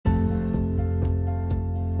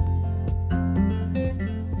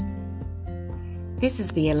This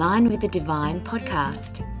is the Align with the Divine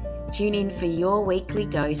podcast. Tune in for your weekly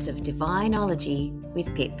dose of Divineology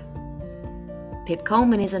with Pip. Pip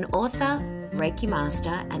Coleman is an author, Reiki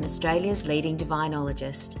master, and Australia's leading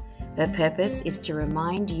divinologist. Her purpose is to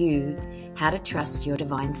remind you how to trust your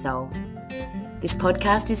divine soul. This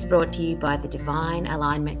podcast is brought to you by the Divine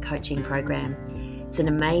Alignment Coaching Program. It's an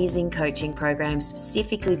amazing coaching program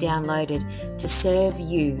specifically downloaded to serve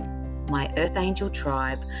you, my Earth Angel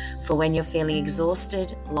tribe, for when you're feeling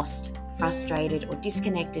exhausted, lost, frustrated, or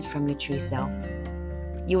disconnected from your true self.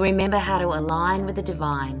 You'll remember how to align with the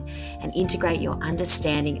divine and integrate your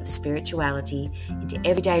understanding of spirituality into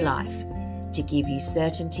everyday life to give you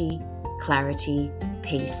certainty, clarity,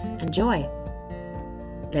 peace, and joy.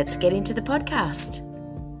 Let's get into the podcast.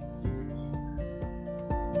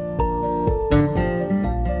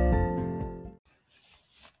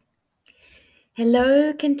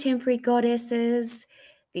 Hello, contemporary goddesses.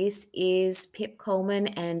 This is Pip Coleman,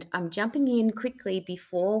 and I'm jumping in quickly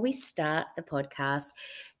before we start the podcast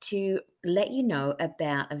to let you know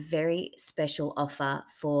about a very special offer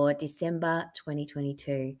for December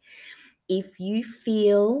 2022. If you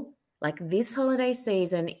feel like this holiday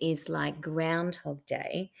season is like Groundhog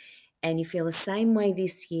Day, and you feel the same way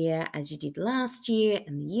this year as you did last year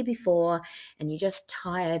and the year before, and you're just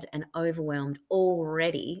tired and overwhelmed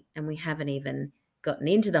already, and we haven't even gotten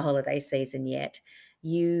into the holiday season yet,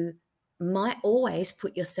 you might always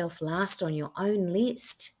put yourself last on your own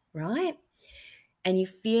list, right? And you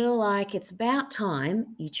feel like it's about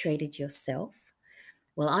time you treated yourself.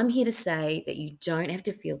 Well, I'm here to say that you don't have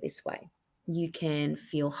to feel this way. You can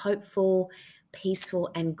feel hopeful, peaceful,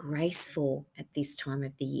 and graceful at this time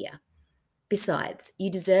of the year. Besides,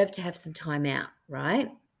 you deserve to have some time out, right?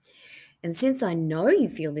 And since I know you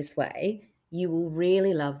feel this way, you will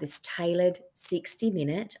really love this tailored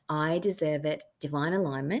 60-minute I Deserve It Divine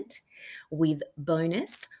Alignment with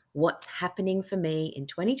bonus What's Happening for Me in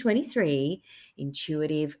 2023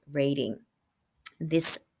 intuitive reading.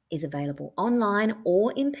 This is available online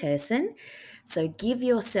or in person, so give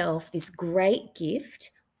yourself this great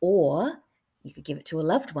gift, or you could give it to a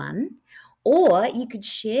loved one, or you could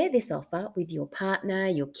share this offer with your partner,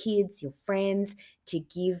 your kids, your friends to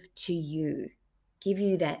give to you. Give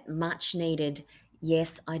you that much needed,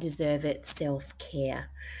 yes, I deserve it self-care.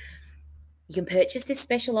 You can purchase this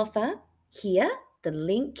special offer here. The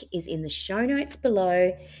link is in the show notes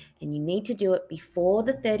below, and you need to do it before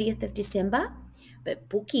the 30th of December, but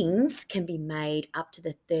bookings can be made up to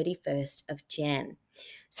the 31st of Jan.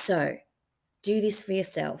 So do this for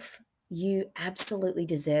yourself. You absolutely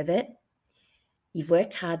deserve it. You've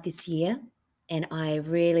worked hard this year, and I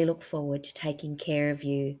really look forward to taking care of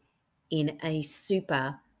you in a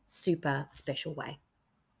super, super special way.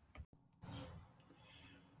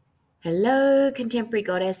 Hello, contemporary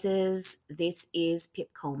goddesses. This is Pip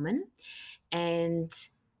Coleman, and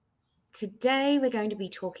today we're going to be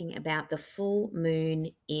talking about the full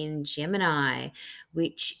moon in Gemini,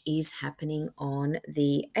 which is happening on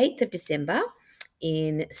the 8th of December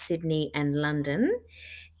in Sydney and London,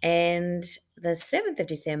 and the 7th of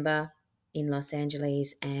December in Los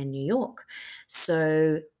Angeles and New York.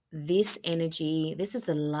 So this energy, this is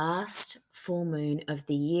the last full moon of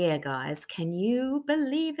the year, guys. Can you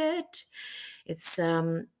believe it? It's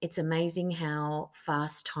amazing how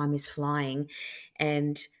fast time is flying,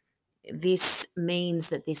 and this means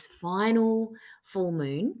that this final full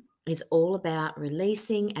moon is all about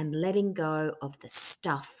releasing and letting go of the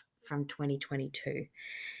stuff from 2022.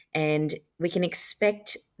 And we can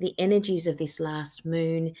expect the energies of this last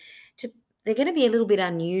moon they're going to be a little bit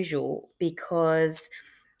unusual, because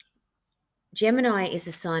Gemini is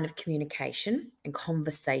a sign of communication and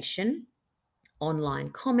conversation, online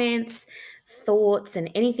comments, thoughts,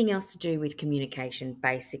 and anything else to do with communication,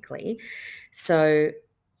 basically. So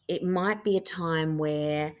it might be a time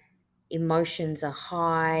where emotions are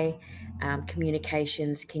high,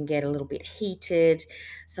 communications can get a little bit heated,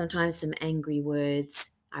 sometimes some angry words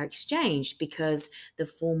are exchanged, because the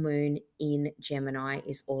full moon in Gemini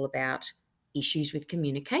is all about issues with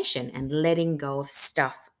communication and letting go of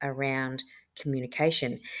stuff around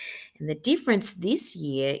communication. And the difference this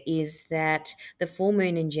year is that the full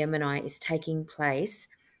moon in Gemini is taking place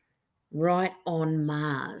right on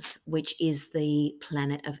Mars, which is the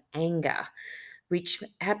planet of anger, which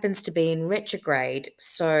happens to be in retrograde.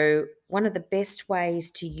 So one of the best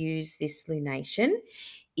ways to use this lunation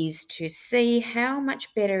is to see how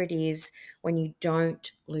much better it is when you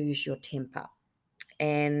don't lose your temper.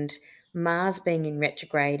 And Mars being in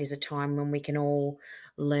retrograde is a time when we can all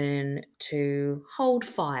learn to hold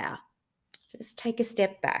fire. Just take a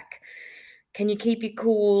step back. Can you keep your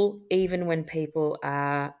cool even when people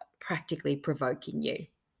are practically provoking you.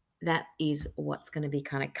 That is what's going to be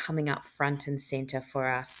kind of coming up front and center for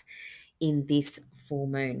us in this full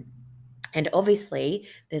moon. And obviously,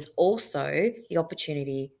 there's also the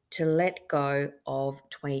opportunity to let go of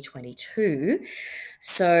 2022.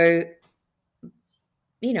 So,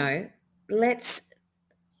 let's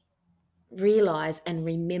realize and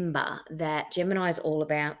remember that Gemini is all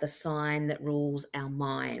about the sign that rules our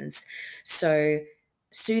minds. So,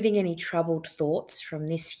 soothing any troubled thoughts from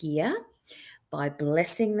this year by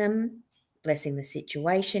blessing them, blessing the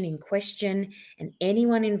situation in question and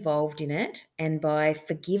anyone involved in it, and by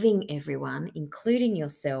forgiving everyone, including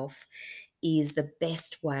yourself, is the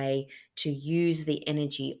best way to use the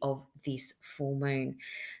energy of this full moon.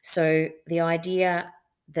 So, the idea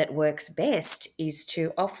that works best is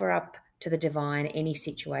to offer up to the divine any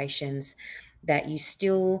situations that you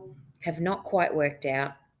still have not quite worked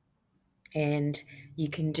out, and you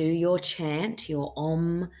can do your chant, your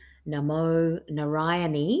Om Namo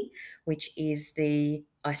Narayani, which is the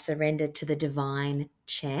I surrender to the divine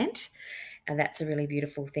chant. And that's a really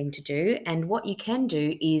beautiful thing to do. And what you can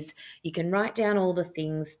do is you can write down all the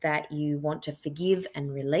things that you want to forgive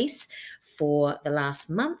and release for the last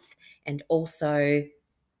month and also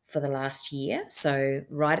for the last year. So,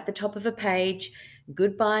 right at the top of a page,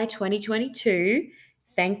 goodbye 2022.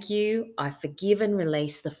 Thank you. I forgive and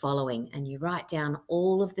release the following. And you write down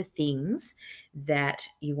all of the things that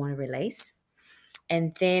you want to release.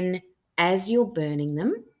 And then as you're burning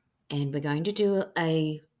them, and we're going to do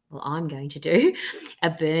I'm going to do a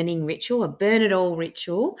burning ritual, a burn it all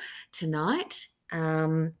ritual tonight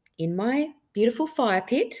in my beautiful fire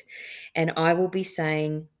pit. And I will be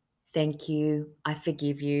saying, thank you, I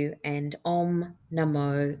forgive you, and Om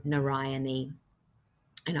Namo Narayani.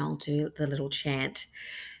 And I'll do the little chant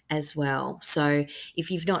as well. So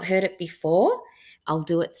if you've not heard it before, I'll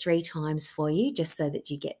do it 3 times for you just so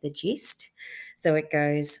that you get the gist. So it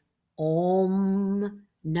goes Om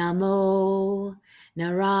Namo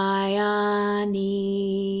Narayani.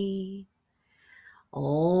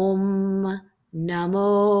 Om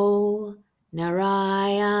Namo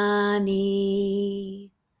Narayani.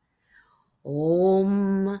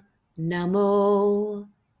 Om Namo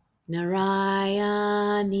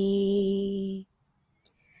Narayani.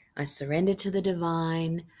 I surrender to the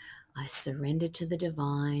divine. I surrender to the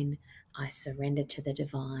divine. I surrender to the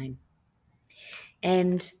divine.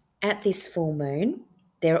 And at this full moon,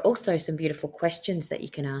 there are also some beautiful questions that you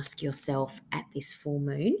can ask yourself at this full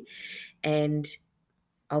moon. And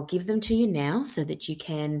I'll give them to you now so that you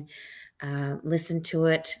can listen to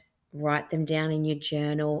it, write them down in your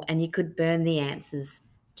journal, and you could burn the answers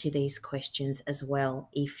to these questions as well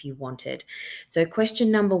if you wanted. So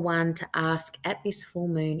question number 1 to ask at this full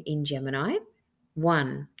moon in Gemini.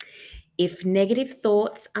 1, if negative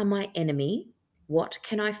thoughts are my enemy, what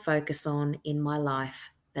can I focus on in my life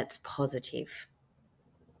that's positive?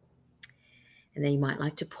 And then you might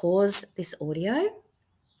like to pause this audio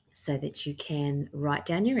so that you can write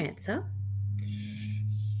down your answer.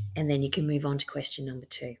 And then you can move on to question number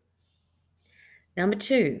 2. Number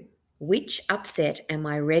 2, which upset am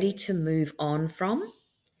I ready to move on from?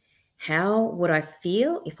 How would I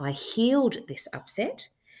feel if I healed this upset?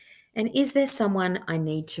 And is there someone I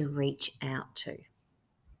need to reach out to?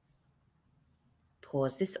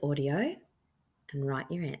 Pause this audio and write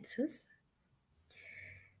your answers.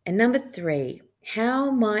 And number 3, how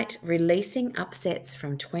might releasing upsets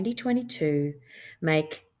from 2022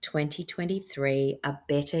 make 2023 a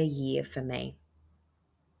better year for me?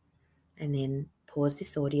 And then pause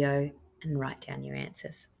this audio and write down your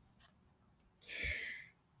answers.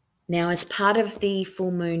 Now, as part of the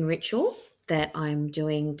full moon ritual that I'm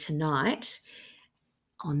doing tonight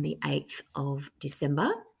on the 8th of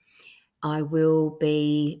December, I will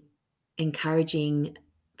be encouraging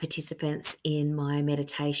participants in my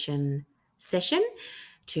meditation session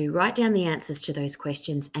to write down the answers to those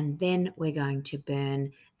questions, and then we're going to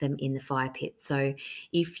burn them in the fire pit. So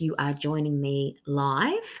if you are joining me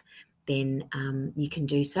live, then you can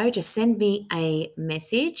do so. Just send me a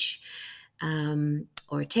message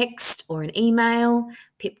or a text or an email,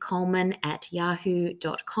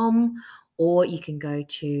 pipcoleman@yahoo.com, or you can go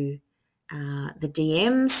to the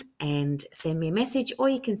DMs and send me a message, or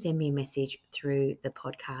you can send me a message through the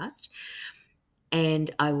podcast. And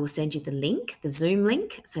I will send you the link, the Zoom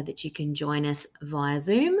link, so that you can join us via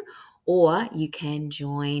Zoom, or you can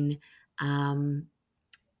join in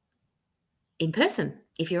person.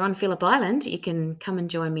 If you're on Phillip Island, you can come and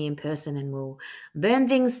join me in person and we'll burn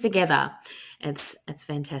things together. It's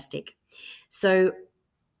fantastic. So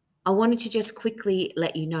I wanted to just quickly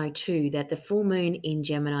let you know too that the full moon in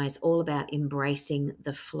Gemini is all about embracing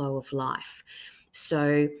the flow of life.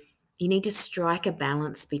 So you need to strike a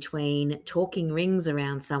balance between talking rings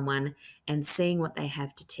around someone and seeing what they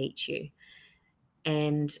have to teach you.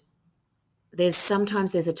 And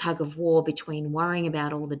sometimes there's a tug of war between worrying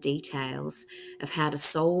about all the details of how to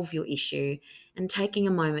solve your issue and taking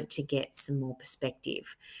a moment to get some more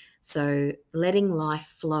perspective. So letting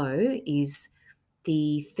life flow is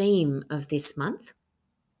the theme of this month.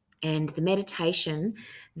 And the meditation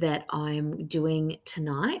that I'm doing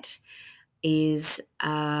tonight is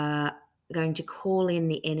going to call in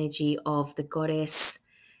the energy of the goddess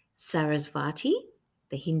Sarasvati,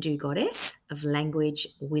 the Hindu goddess of language,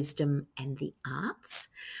 wisdom, and the arts.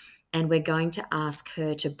 And we're going to ask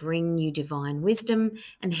her to bring you divine wisdom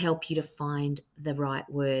and help you to find the right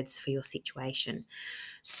words for your situation.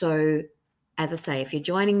 So, as I say, if you're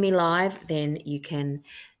joining me live, then you can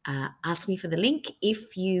ask me for the link.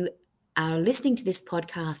 If you are listening to this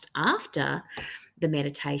podcast after the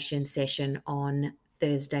meditation session on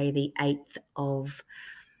Thursday, the 8th of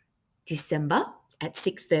December at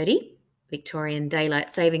 6:30 Victorian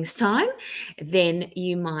Daylight Savings Time, then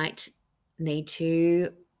you might need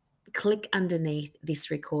to click underneath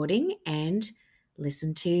this recording and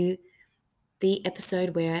listen to the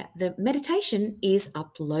episode where the meditation is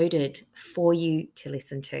uploaded for you to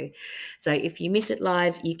listen to. So if you miss it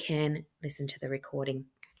live, you can listen to the recording.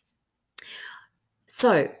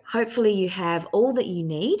 So hopefully you have all that you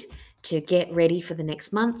need to get ready for the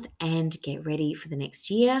next month and get ready for the next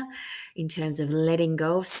year in terms of letting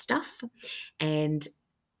go of stuff. And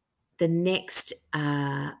the next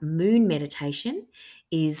moon meditation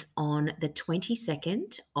is on the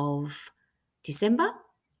 22nd of December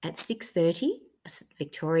at 6:30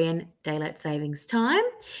 Victorian Daylight Savings Time.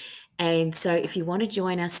 And so if you want to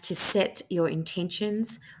join us to set your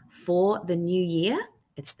intentions for the new year,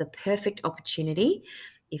 it's the perfect opportunity.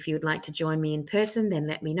 If you would like to join me in person, then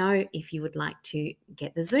let me know. If you would like to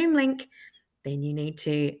get the Zoom link, then you need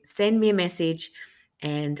to send me a message,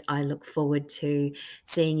 and I look forward to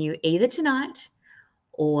seeing you either tonight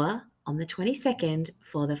or on the 22nd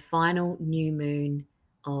for the final new moon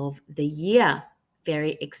of the year.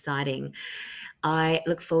 Very exciting. I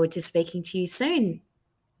look forward to speaking to you soon.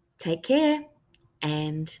 Take care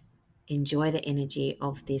and enjoy the energy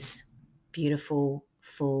of this beautiful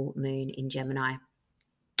full moon in Gemini.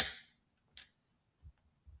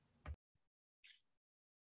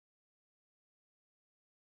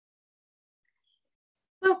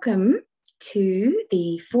 Welcome to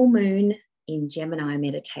the full moon in Gemini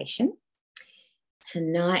meditation.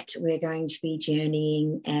 Tonight we're going to be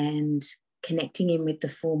journeying and connecting in with the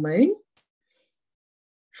full moon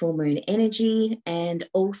energy, and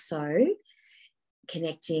also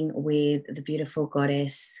connecting with the beautiful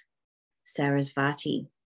goddess Sarasvati,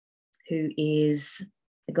 who is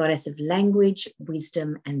the goddess of language,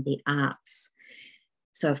 wisdom, and the arts.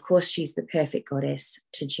 So, of course, she's the perfect goddess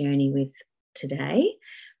to journey with today,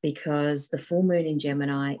 because the full moon in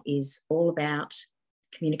Gemini is all about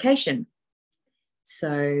communication.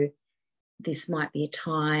 So this might be a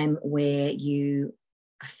time where you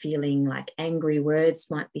are feeling like angry words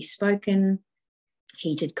might be spoken,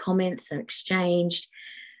 heated comments are exchanged.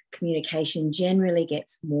 Communication generally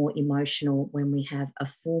gets more emotional when we have a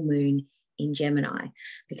full moon in Gemini,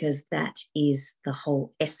 because that is the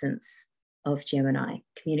whole essence of Gemini,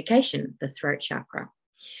 communication, the throat chakra.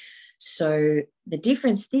 So the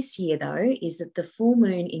difference this year, though, is that the full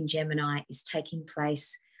moon in Gemini is taking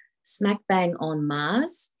place smack bang on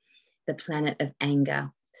Mars, the planet of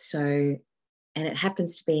anger. So, and it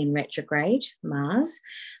happens to be in retrograde, Mars.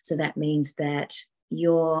 So that means that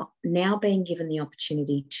you're now being given the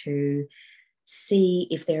opportunity to see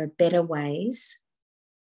if there are better ways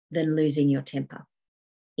than losing your temper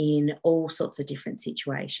in all sorts of different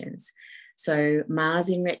situations. So Mars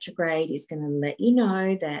in retrograde is going to let you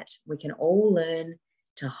know that we can all learn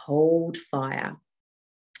to hold fire.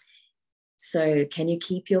 So can you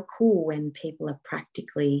keep your cool when people are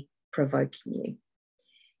practically provoking you?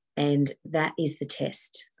 And that is the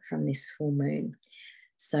test from this full moon.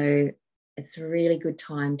 So it's a really good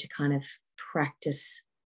time to kind of practice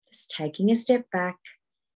just taking a step back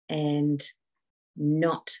and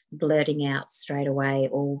not blurting out straight away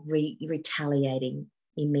or retaliating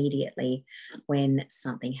immediately when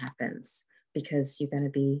something happens, because you're going to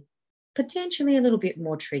be potentially a little bit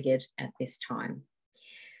more triggered at this time.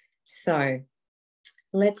 So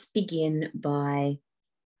let's begin by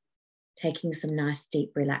taking some nice,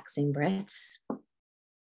 deep, relaxing breaths,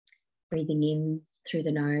 breathing in through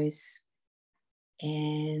the nose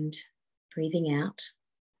and breathing out.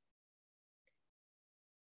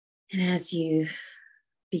 And as you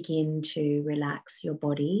begin to relax your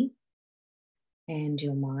body and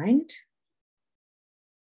your mind,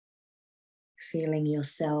 feeling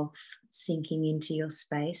yourself sinking into your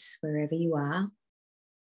space wherever you are,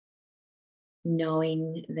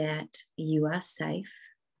 knowing that you are safe,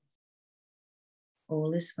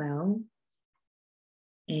 all is well,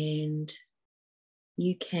 and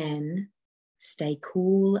you can stay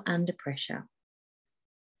cool under pressure.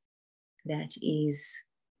 That is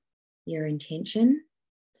your intention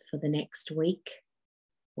for the next week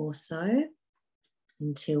or so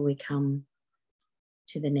until we come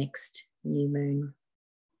to the next new moon.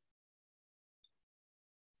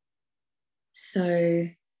 So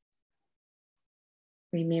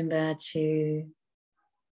remember to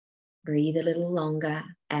breathe a little longer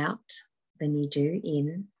out than you do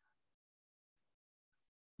in,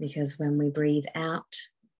 because when we breathe out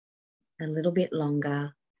a little bit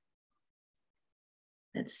longer,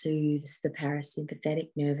 that soothes the parasympathetic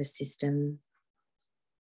nervous system,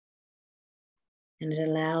 and it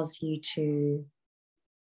allows you to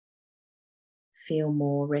feel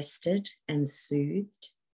more rested and soothed.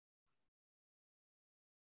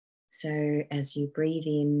 So as you breathe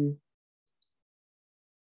in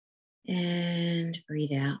and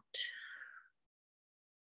breathe out,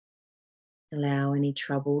 allow any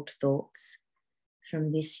troubled thoughts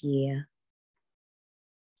from this year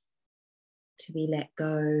to be let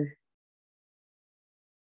go.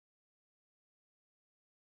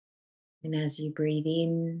 And as you breathe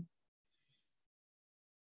in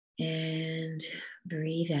and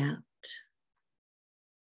breathe out,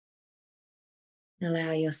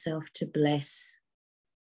 allow yourself to bless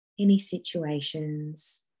any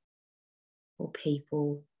situations or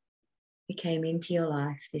people who came into your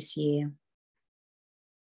life this year,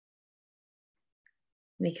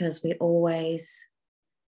 because we always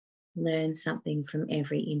learn something from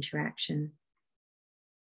every interaction.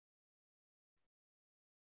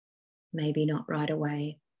 Maybe not right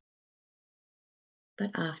away,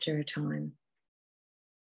 but after a time.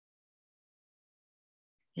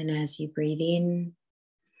 And as you breathe in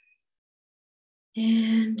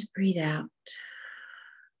and breathe out,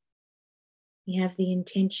 you have the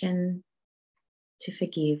intention to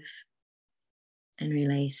forgive and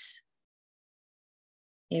release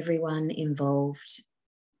everyone involved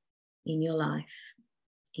in your life,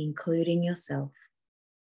 including yourself.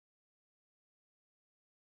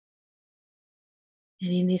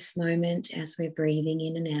 And in this moment, as we're breathing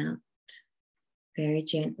in and out, very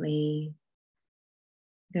gently,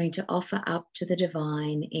 I'm going to offer up to the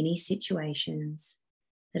divine any situations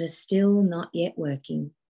that are still not yet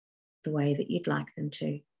working the way that you'd like them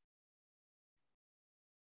to.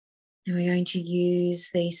 And we're going to use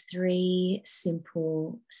these 3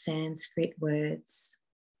 simple Sanskrit words: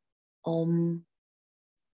 Om,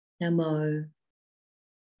 Namo,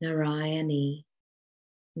 Narayani,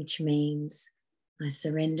 which means I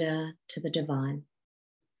surrender to the divine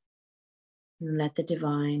and let the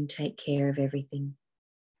divine take care of everything.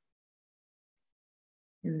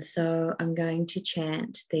 And so I'm going to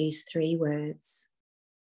chant these 3 words,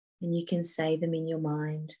 and you can say them in your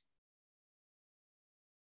mind,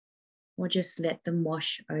 or just let them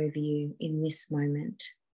wash over you in this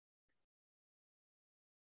moment.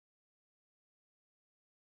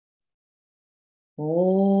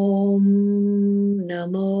 Om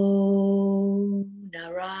Namo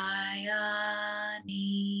Narayani.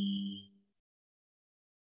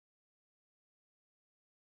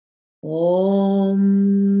 Om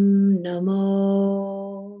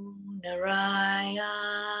Namo Narayani.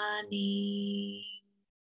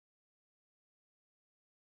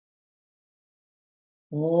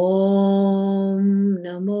 Om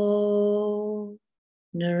Namo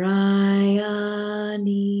Narayani.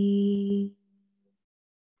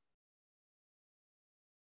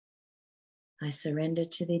 I surrender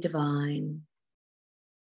to the divine.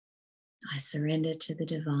 I surrender to the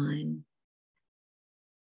divine.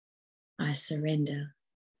 I surrender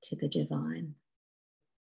to the divine.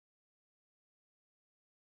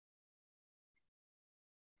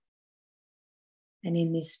 And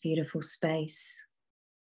in this beautiful space,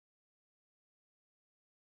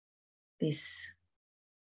 this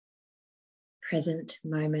present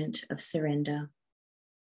moment of surrender,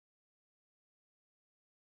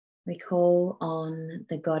 we call on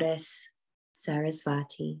the goddess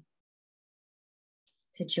Sarasvati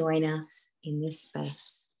to join us in this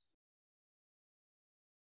space.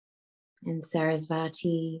 And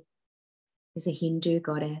Sarasvati is a Hindu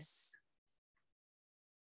goddess,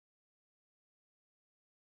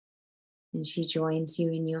 and she joins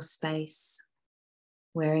you in your space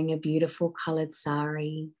wearing a beautiful coloured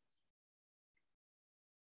sari,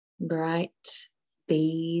 bright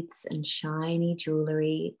beads and shiny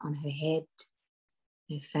jewellery on her head,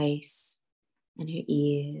 her face and her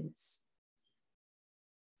ears.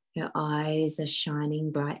 Her eyes are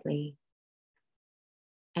shining brightly,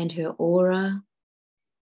 and her aura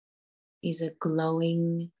is a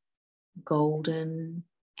glowing golden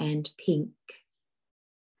and pink,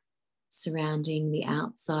 surrounding the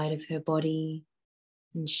outside of her body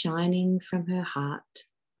and shining from her heart.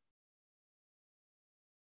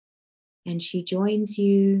 And she joins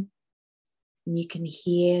you, and you can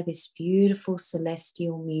hear this beautiful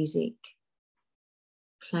celestial music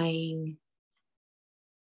playing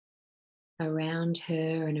around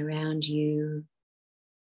her and around you.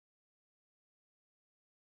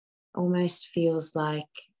 Almost feels like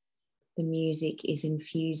the music is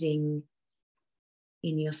infusing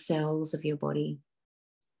in your cells of your body.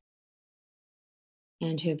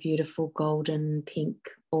 And her beautiful golden pink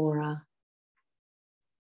aura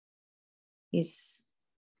is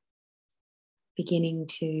beginning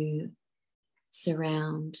to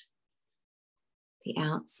surround the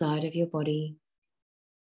outside of your body.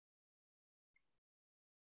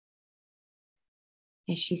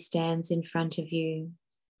 As she stands in front of you,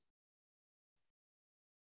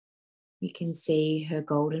 you can see her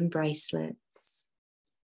golden bracelets,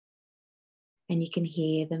 and you can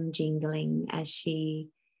hear them jingling as she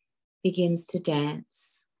begins to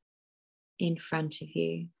dance in front of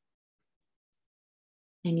you.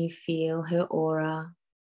 And you feel her aura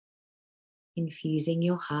infusing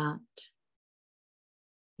your heart,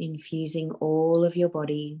 infusing all of your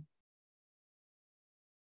body.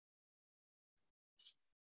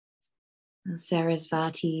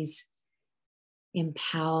 Sarasvati's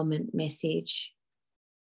empowerment message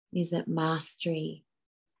is that mastery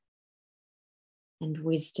and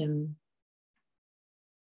wisdom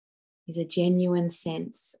is a genuine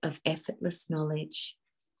sense of effortless knowledge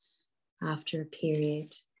after a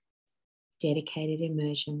period of dedicated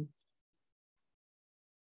immersion.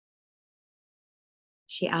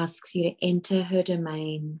 She asks you to enter her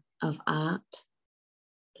domain of art,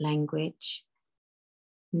 language,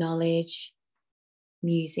 knowledge,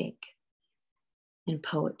 music, and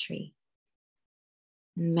poetry,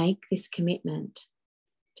 and make this commitment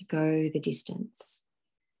to go the distance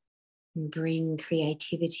and bring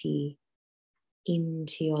creativity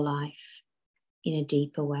into your life in a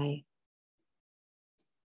deeper way.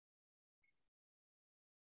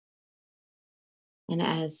 And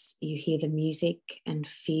as you hear the music and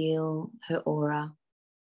feel her aura,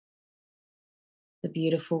 the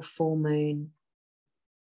beautiful full moon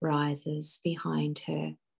rises behind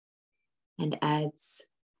her and adds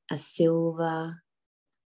a silver,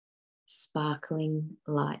 sparkling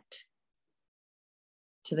light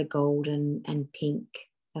to the golden and pink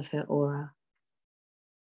of her aura.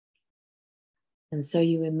 And so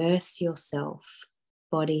you immerse yourself,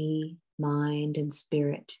 body, mind, and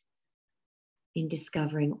spirit, in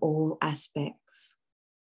discovering all aspects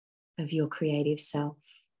of your creative self.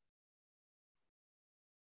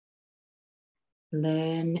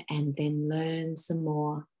 Learn and then learn some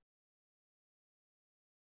more.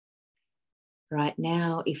 Right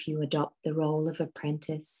now, if you adopt the role of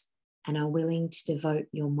apprentice and are willing to devote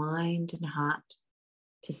your mind and heart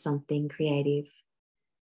to something creative,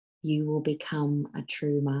 you will become a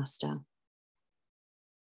true master.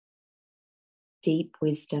 Deep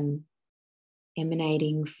wisdom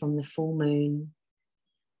emanating from the full moon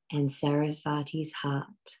and Sarasvati's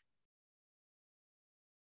heart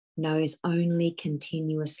knows only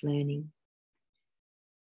continuous learning.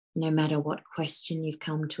 No matter what question you've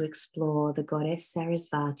come to explore, the goddess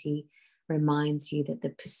Sarasvati reminds you that the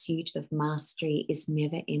pursuit of mastery is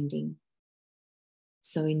never ending.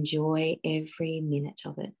 So enjoy every minute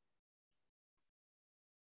of it.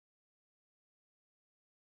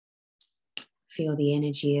 Feel the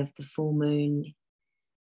energy of the full moon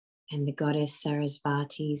and the goddess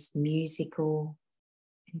Sarasvati's musical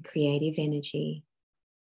and creative energy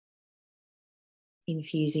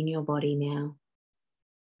infusing your body now,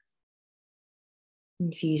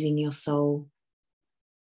 infusing your soul,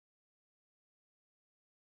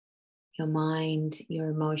 your mind, your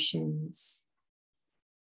emotions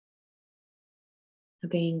are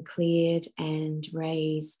being cleared and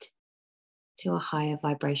raised to a higher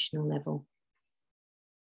vibrational level.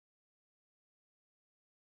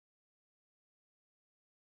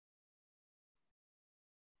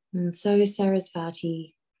 And so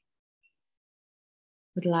Sarasvati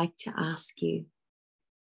would like to ask you,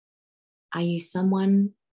 are you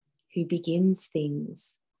someone who begins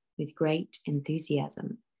things with great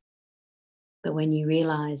enthusiasm, but when you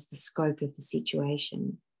realize the scope of the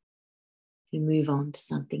situation, you move on to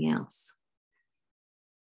something else?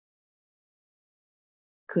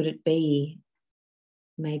 Could it be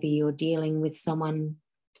maybe you're dealing with someone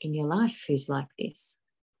in your life who's like this?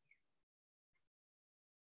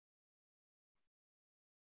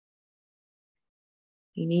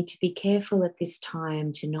 You need to be careful at this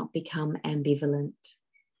time to not become ambivalent,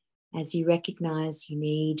 as you recognize you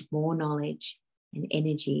need more knowledge and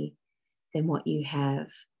energy than what you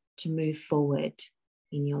have to move forward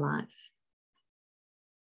in your life.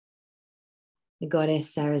 The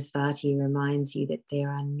goddess Sarasvati reminds you that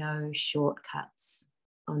there are no shortcuts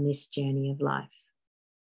on this journey of life,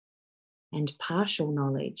 and partial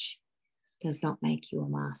knowledge does not make you a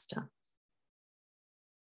master.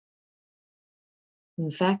 In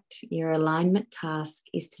fact, your alignment task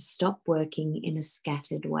is to stop working in a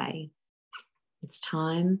scattered way. It's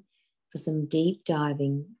time for some deep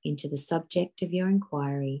diving into the subject of your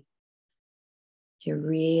inquiry to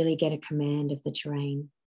really get a command of the terrain.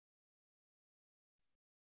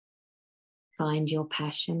 Find your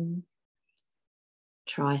passion,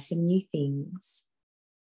 try some new things,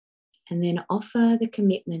 and then offer the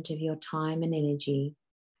commitment of your time and energy,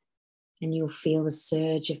 and you'll feel the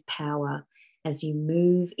surge of power as you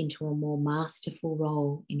move into a more masterful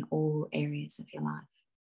role in all areas of your life.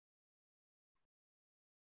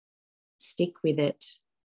 Stick with it.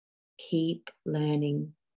 Keep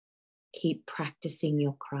learning. Keep practicing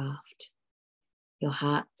your craft, your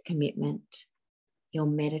heart's commitment, your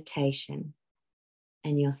meditation,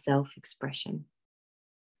 and your self-expression.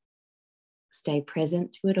 Stay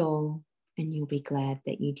present to it all, and you'll be glad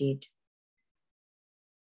that you did.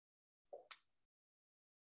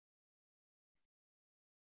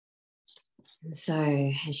 And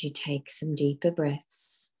so, as you take some deeper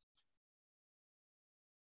breaths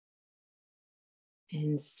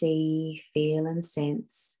and see, feel, and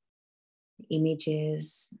sense the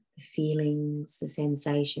images, the feelings, the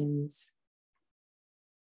sensations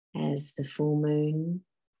as the full moon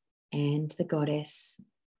and the goddess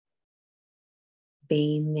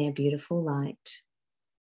beam their beautiful light,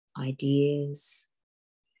 ideas,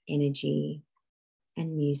 energy,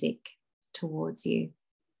 and music towards you.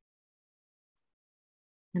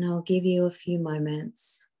 And I'll give you a few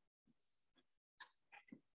moments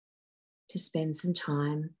to spend some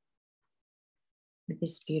time with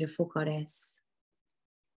this beautiful goddess.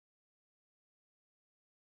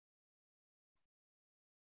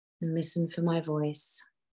 And listen for my voice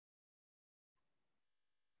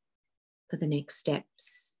for the next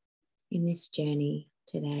steps in this journey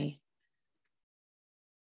today.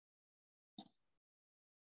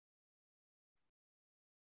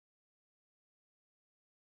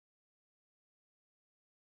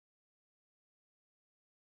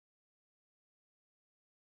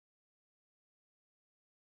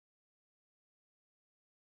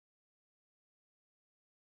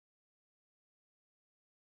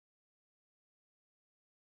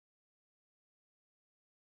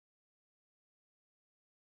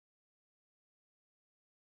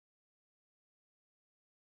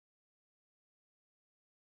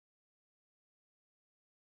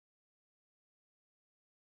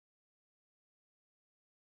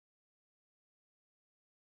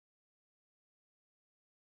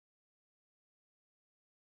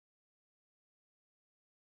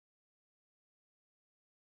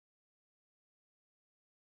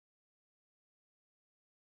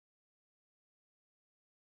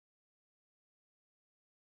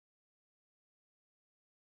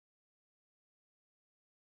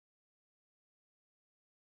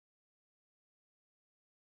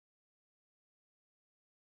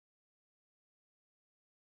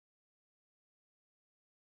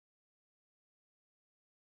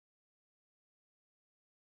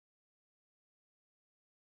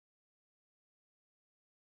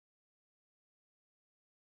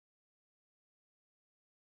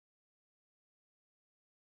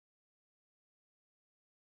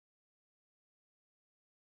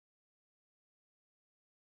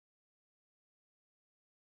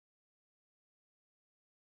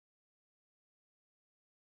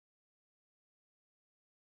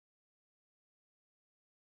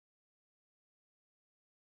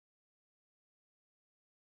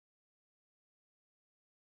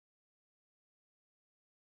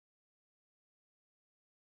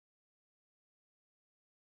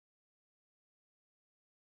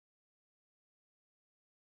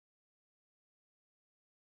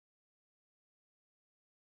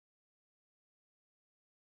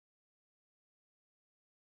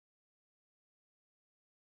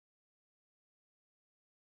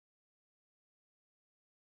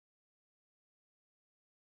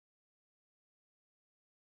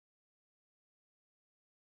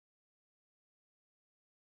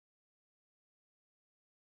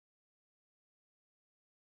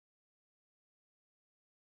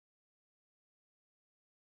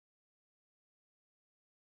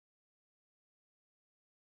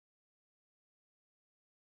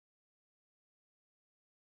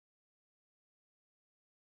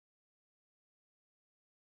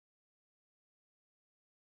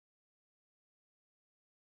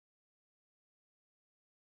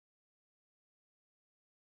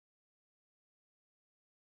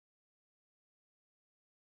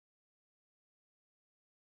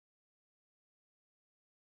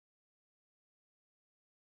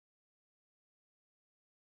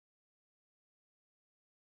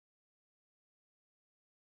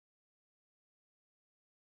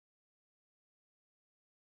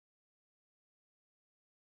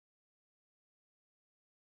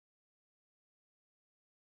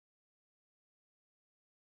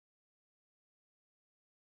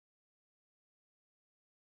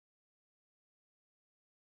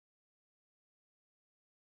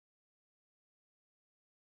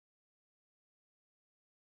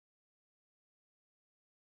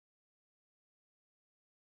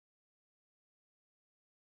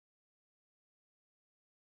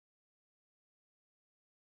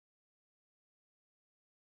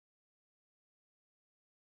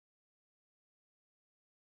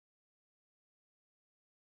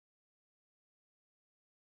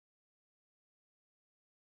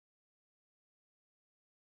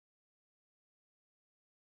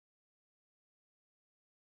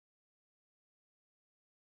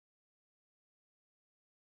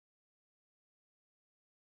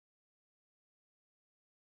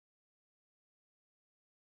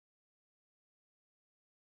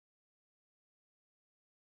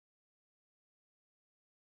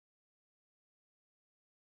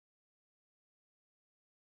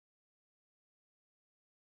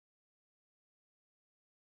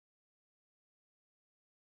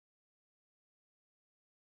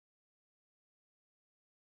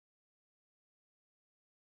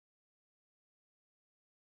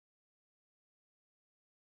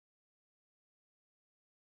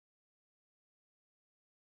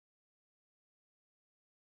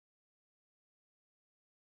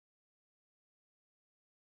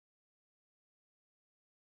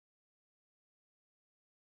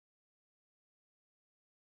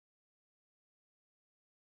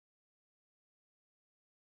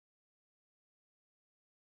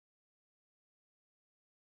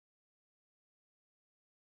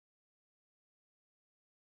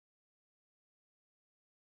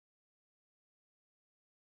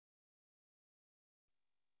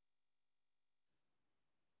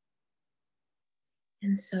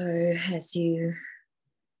 And so as you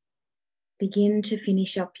begin to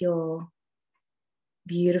finish up your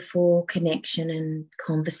beautiful connection and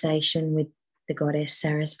conversation with the goddess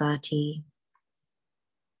Sarasvati,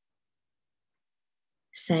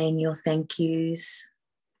 saying your thank yous,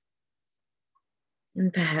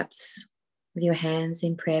 and perhaps with your hands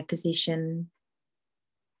in prayer position,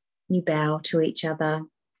 you bow to each other,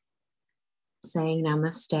 saying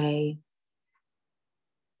namaste.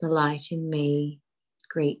 The light in me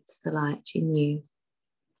greets the light in you.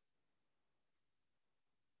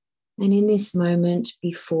 And in this moment,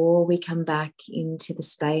 before we come back into the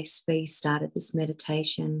space where you started this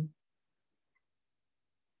meditation,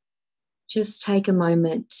 just take a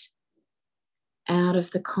moment out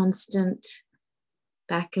of the constant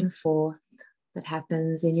back and forth that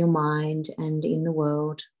happens in your mind and in the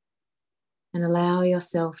world, and allow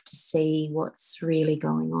yourself to see what's really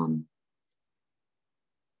going on.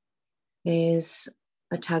 There's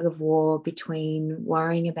a tug of war between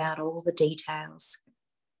worrying about all the details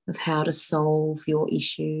of how to solve your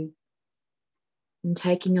issue and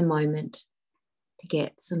taking a moment to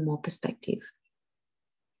get some more perspective.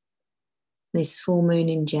 This full moon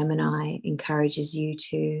in Gemini encourages you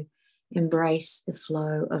to embrace the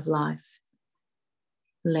flow of life.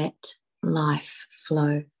 Let life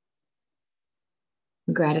flow.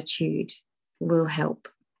 Gratitude will help.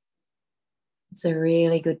 It's a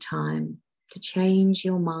really good time to change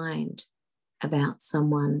your mind about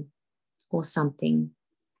someone or something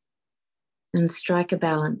and strike a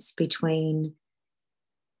balance between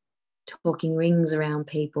talking rings around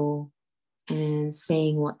people and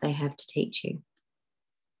seeing what they have to teach you.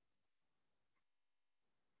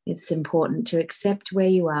 It's important to accept where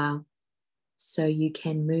you are so you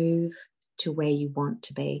can move to where you want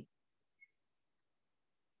to be.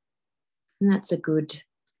 And that's a good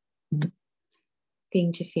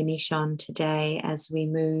thing to finish on today as we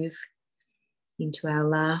move into our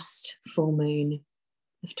last full moon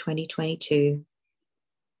of 2022,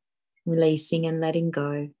 releasing and letting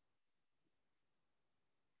go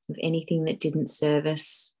of anything that didn't serve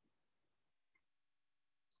us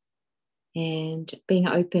and being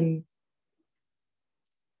open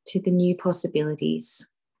to the new possibilities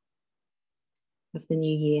of the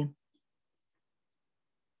new year.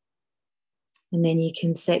 And then you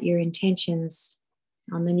can set your intentions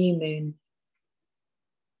on the new moon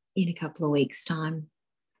in a couple of weeks' time.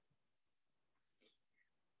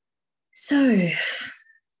 So,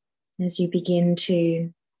 as you begin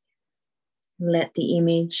to let the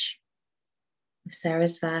image of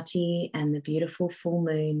Sarasvati and the beautiful full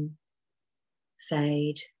moon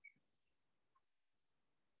fade,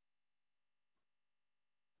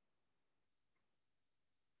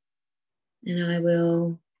 and I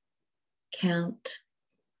will count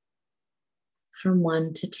from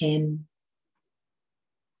 1 to 10.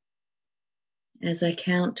 As I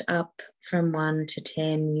count up from 1 to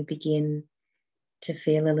 10, you begin to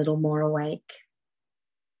feel a little more awake.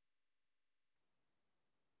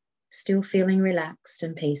 Still feeling relaxed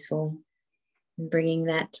and peaceful, and bringing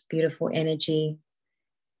that beautiful energy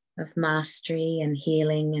of mastery and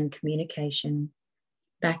healing and communication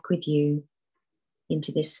back with you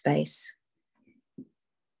into this space.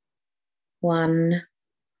 1,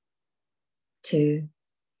 2,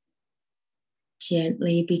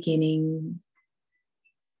 gently beginning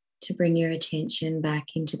to bring your attention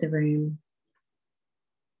back into the room.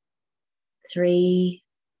 3,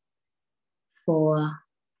 4,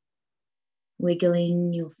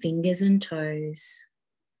 wiggling your fingers and toes,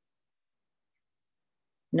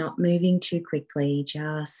 not moving too quickly,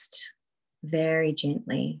 just very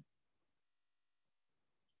gently.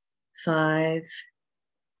 5,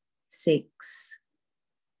 6,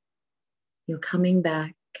 you're coming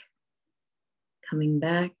back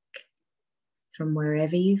from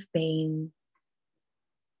wherever you've been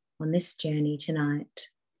on this journey tonight.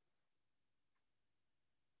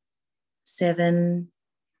 7,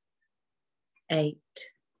 8,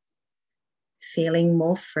 feeling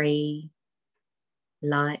more free,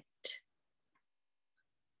 light,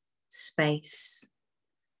 space,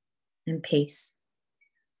 and peace.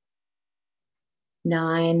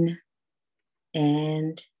 9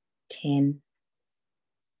 and 10.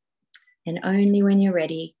 And only when you're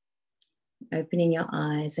ready, opening your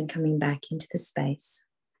eyes and coming back into the space.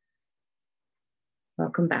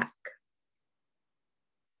 Welcome back.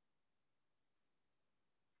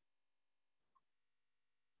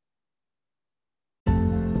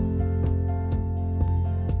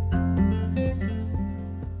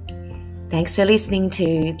 Thanks for listening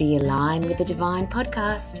to the Align with the Divine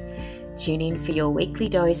podcast. Tune in for your weekly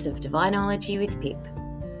dose of Divinology with Pip.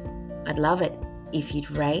 I'd love it if you'd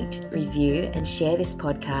rate, review, and share this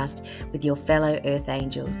podcast with your fellow Earth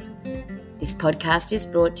Angels. This podcast is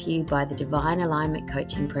brought to you by the Divine Alignment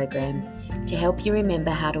Coaching Program to help you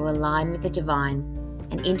remember how to align with the divine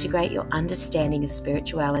and integrate your understanding of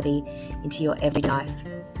spirituality into your everyday life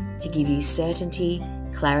to give you certainty,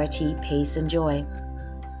 clarity, peace, and joy.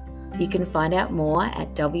 You can find out more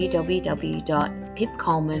at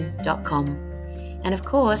www.pipcoleman.com. And of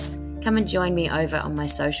course, come and join me over on my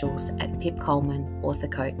socials at Pip Coleman, Author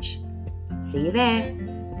Coach. See you there.